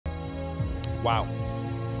Wow.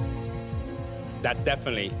 That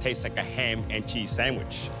definitely tastes like a ham and cheese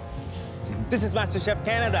sandwich. This is MasterChef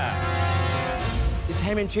Canada. It's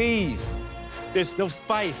ham and cheese. There's no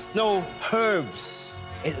spice, no herbs.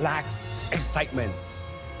 It lacks excitement.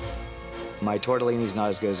 My tortellini's not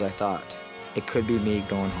as good as I thought. It could be me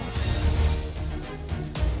going home.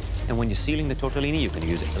 And when you're sealing the tortellini, you can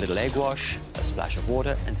use a little egg wash, a splash of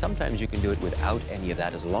water, and sometimes you can do it without any of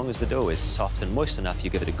that. As long as the dough is soft and moist enough, you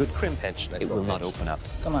give it a good crimp, it will not open up.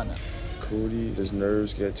 Come on now. Cody, his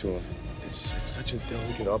nerves get to him. It's such a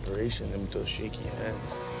delicate operation with those shaky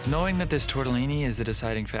hands. Knowing that this tortellini is the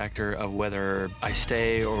deciding factor of whether I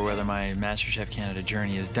stay or whether my MasterChef Canada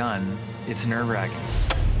journey is done, it's nerve-wracking.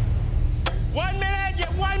 1 minute, you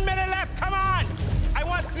have 1 minute left, come on! I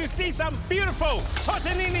want to see some beautiful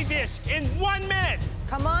tortellini dish in 1 minute.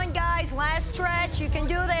 Come on, guys, last stretch, you can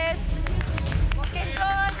do this. Looking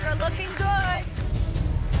good, you're looking good.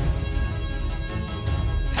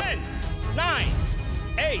 10, 9,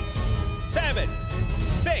 8, 7,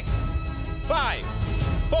 6, 5,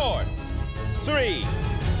 4, 3,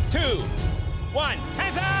 2, 1.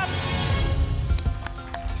 Hands up!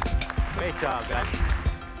 Great job, guys.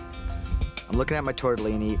 I'm looking at my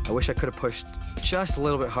tortellini. I wish I could have pushed just a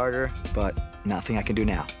little bit harder, but nothing I can do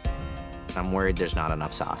now. I'm worried there's not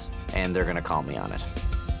enough sauce, and they're gonna call me on it.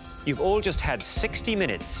 You've all just had 60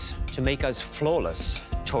 minutes to make us flawless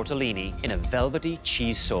tortellini in a velvety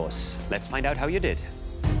cheese sauce. Let's find out how you did.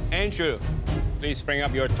 Andrew, please bring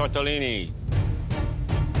up your tortellini.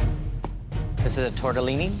 This is a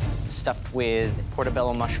tortellini stuffed with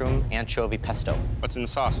portobello mushroom anchovy pesto. What's in the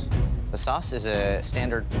sauce? The sauce is a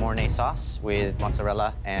standard Mornay sauce with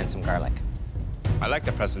mozzarella and some garlic. I like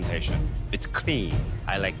the presentation. It's clean.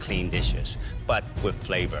 I like clean dishes, but with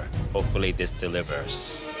flavor. Hopefully this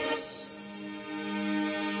delivers.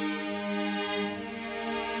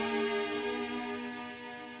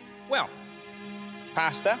 Well,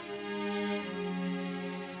 pasta,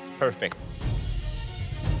 perfect.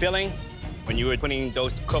 Filling, when you were putting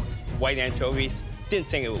those cooked white anchovies, didn't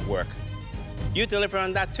think it would work. You deliver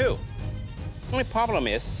on that too. Only problem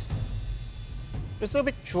is, it's a little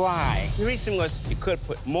bit dry. The reason was you could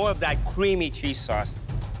put more of that creamy cheese sauce.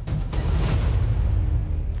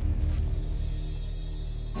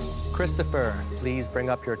 Christopher, please bring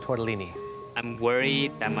up your tortellini. I'm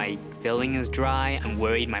worried that my filling is dry. I'm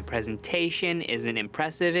worried my presentation isn't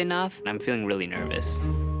impressive enough. I'm feeling really nervous.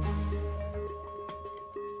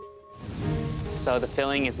 So the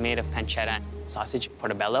filling is made of pancetta, sausage,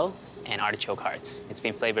 portobello, and artichoke hearts. It's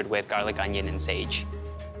been flavored with garlic, onion, and sage.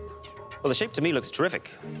 Well, the shape to me looks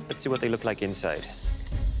terrific. Let's see what they look like inside.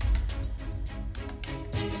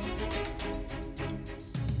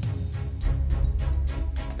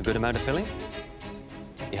 A good amount of filling?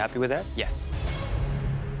 You happy with that? Yes.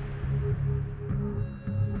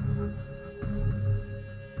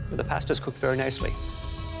 Well, the pasta's cooked very nicely.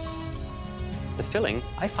 The filling,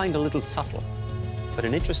 I find a little subtle, but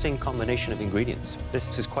an interesting combination of ingredients.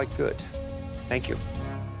 This is quite good. Thank you.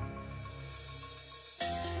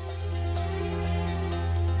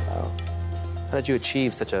 Wow. How did you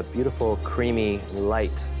achieve such a beautiful, creamy,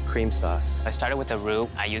 light cream sauce? I started with the roux.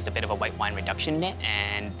 I used a bit of a white wine reduction in it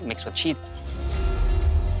and mixed with cheese.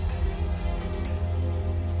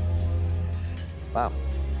 Wow.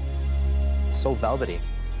 It's so velvety.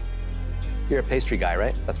 You're a pastry guy,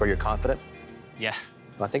 right? That's where you're confident? Yeah.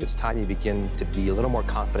 Well, I think it's time you begin to be a little more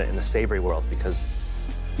confident in the savory world because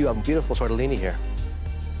you have a beautiful tortellini here.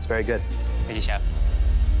 It's very good. Thank you, Chef.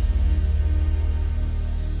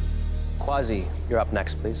 Quasi, you're up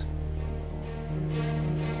next, please.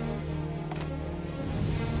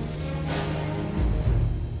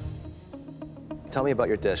 Tell me about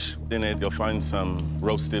your dish. In it, you'll find some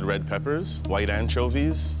roasted red peppers, white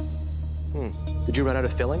anchovies. Did you run out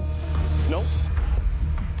of filling? No.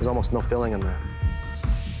 There's almost no filling in there.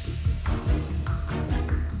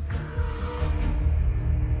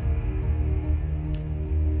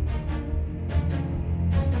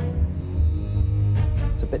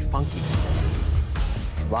 It's a bit funky.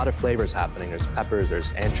 A lot of flavors happening. There's peppers,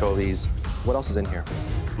 there's anchovies. What else is in here?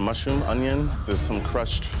 Mushroom, onion, there's some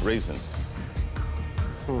crushed raisins.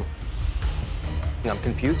 I'm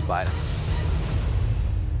confused by it.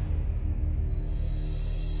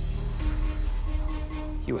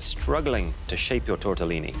 You were struggling to shape your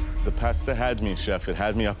tortellini. The pasta had me, Chef. It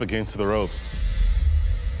had me up against the ropes.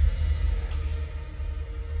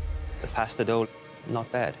 The pasta dough, not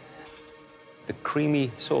bad. The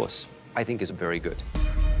creamy sauce, I think, is very good.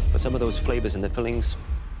 But some of those flavors in the fillings,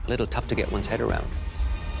 a little tough to get one's head around.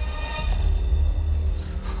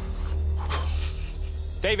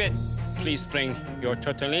 David, please bring your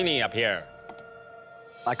tortellini up here.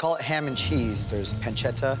 I call it ham and cheese. There's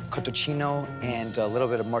pancetta, cotocino, and a little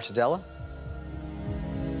bit of mortadella.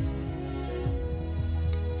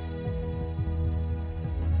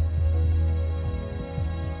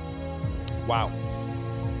 Wow.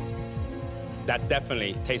 That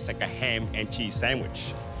definitely tastes like a ham and cheese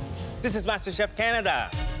sandwich. This is MasterChef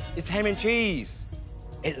Canada. It's ham and cheese.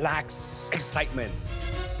 It lacks excitement.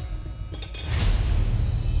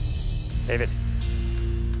 David.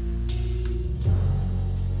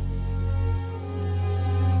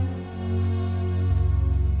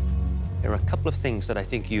 There are a couple of things that I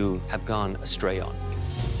think you have gone astray on.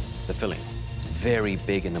 The filling. It's very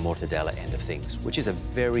big in the mortadella end of things, which is a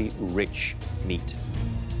very rich meat.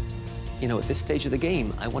 You know, at this stage of the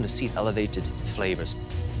game, I want to see elevated flavors.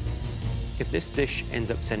 If this dish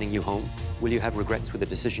ends up sending you home, will you have regrets with the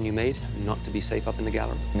decision you made not to be safe up in the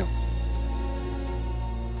gallery? No.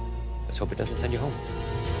 Let's hope it doesn't send you home.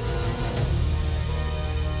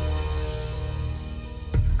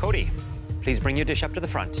 Cody, please bring your dish up to the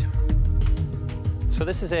front. So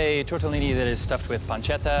this is a tortellini that is stuffed with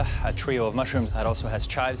pancetta, a trio of mushrooms that also has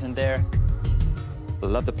chives in there.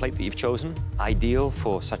 Love the plate that you've chosen. Ideal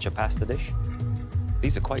for such a pasta dish.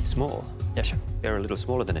 These are quite small. Yes, chef. They're a little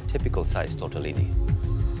smaller than a typical size tortellini.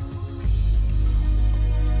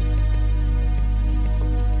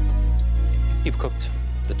 You've cooked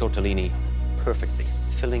the tortellini perfectly.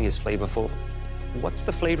 Filling is flavorful. What's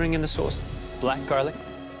the flavoring in the sauce? Black garlic,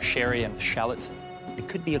 sherry, and shallots. It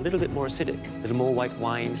could be a little bit more acidic, a little more white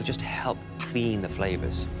wine to just help clean the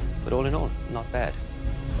flavors. But all in all, not bad.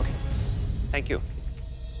 Okay, thank you.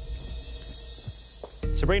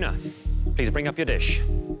 Sabrina, please bring up your dish.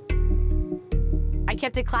 I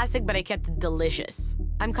kept it classic, but I kept it delicious.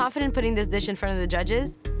 I'm confident putting this dish in front of the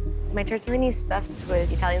judges. My tortellini is stuffed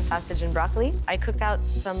with Italian sausage and broccoli. I cooked out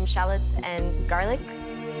some shallots and garlic.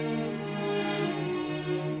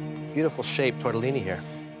 Beautiful shaped tortellini here.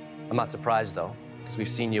 I'm not surprised, though, because we've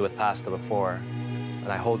seen you with pasta before, and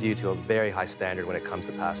I hold you to a very high standard when it comes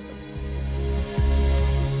to pasta.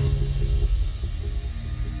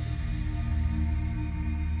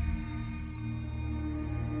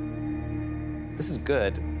 This is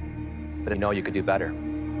good, but I know you could do better.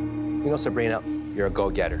 You know, Sabrina, you're a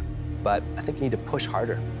go-getter, but I think you need to push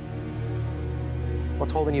harder.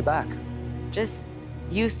 What's holding you back? Just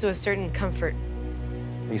used to a certain comfort.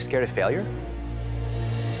 Are you scared of failure?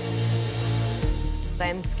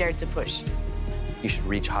 I'm scared to push. You should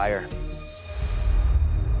reach higher.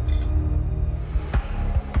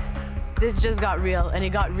 This just got real, and it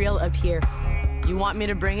got real up here. You want me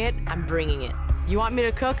to bring it? I'm bringing it. You want me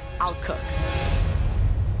to cook? I'll cook.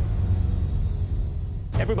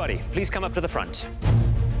 Everybody, please come up to the front.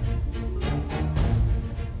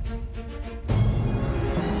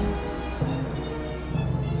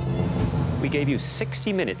 We gave you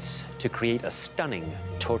 60 minutes to create a stunning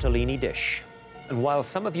tortellini dish. And while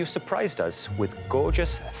some of you surprised us with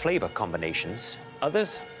gorgeous flavor combinations,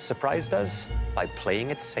 others surprised us by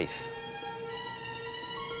playing it safe.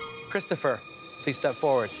 Christopher, please step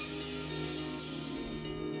forward.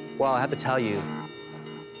 Well, I have to tell you,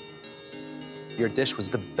 your dish was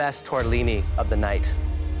the best tortellini of the night.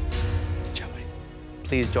 Good job, buddy.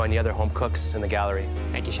 Please join the other home cooks in the gallery.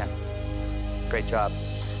 Thank you, chef. Great job.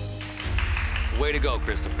 Way to go,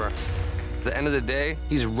 Christopher. At the end of the day,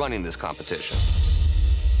 he's running this competition.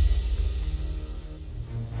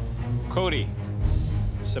 Cody,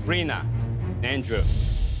 Sabrina, Andrew,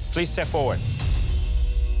 please step forward.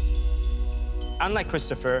 Unlike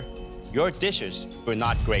Christopher, your dishes were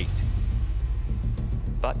not great.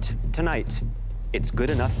 But tonight, it's good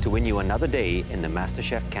enough to win you another day in the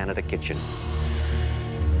MasterChef Canada kitchen.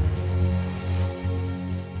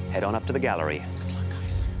 Head on up to the gallery. Good luck,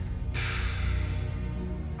 guys.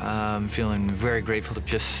 I'm feeling very grateful to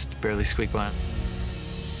just barely squeak by.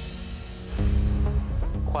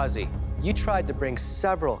 Kwasi, you tried to bring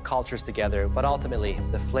several cultures together, but ultimately,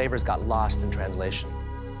 the flavors got lost in translation.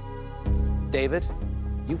 David,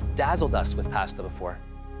 you've dazzled us with pasta before,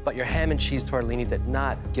 but your ham and cheese tortellini did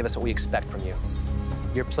not give us what we expect from you.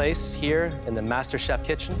 Your place here in the MasterChef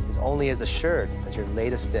kitchen is only as assured as your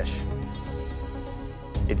latest dish.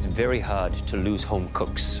 It's very hard to lose home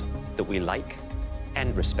cooks that we like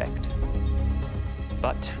and respect.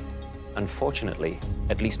 But unfortunately,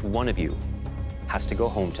 at least one of you has to go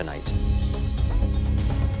home tonight.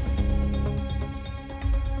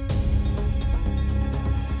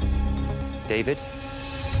 David,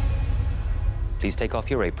 please take off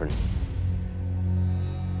your apron.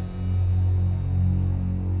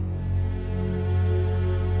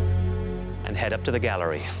 And head up to the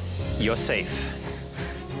gallery. You're safe.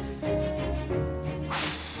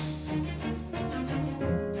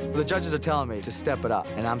 The judges are telling me to step it up,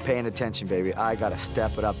 and I'm paying attention, baby. I gotta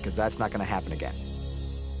step it up, because that's not gonna happen again.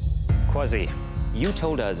 Quasi, you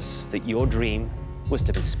told us that your dream was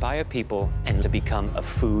to inspire people and to become a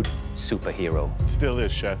food superhero. Still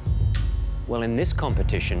is, Chef. Well, in this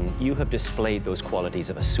competition, you have displayed those qualities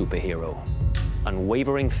of a superhero.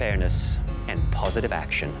 Unwavering fairness and positive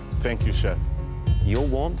action. Thank you, Chef. Your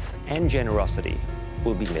warmth and generosity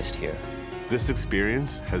will be missed here. This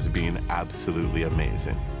experience has been absolutely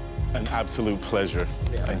amazing. An absolute pleasure.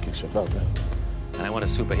 Yeah. Thank you, Chef. And I want a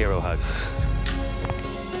superhero hug.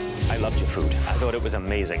 I loved your food. I thought it was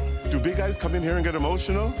amazing. Do big guys come in here and get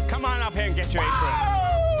emotional? Come on up here and get your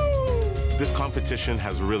apron. This competition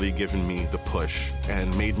has really given me the push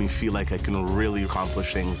and made me feel like I can really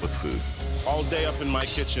accomplish things with food. All day up in my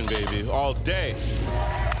kitchen, baby. All day.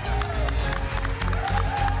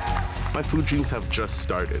 My food dreams have just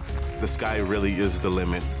started. The sky really is the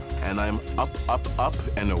limit, and I'm up, up, up,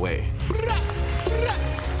 and away.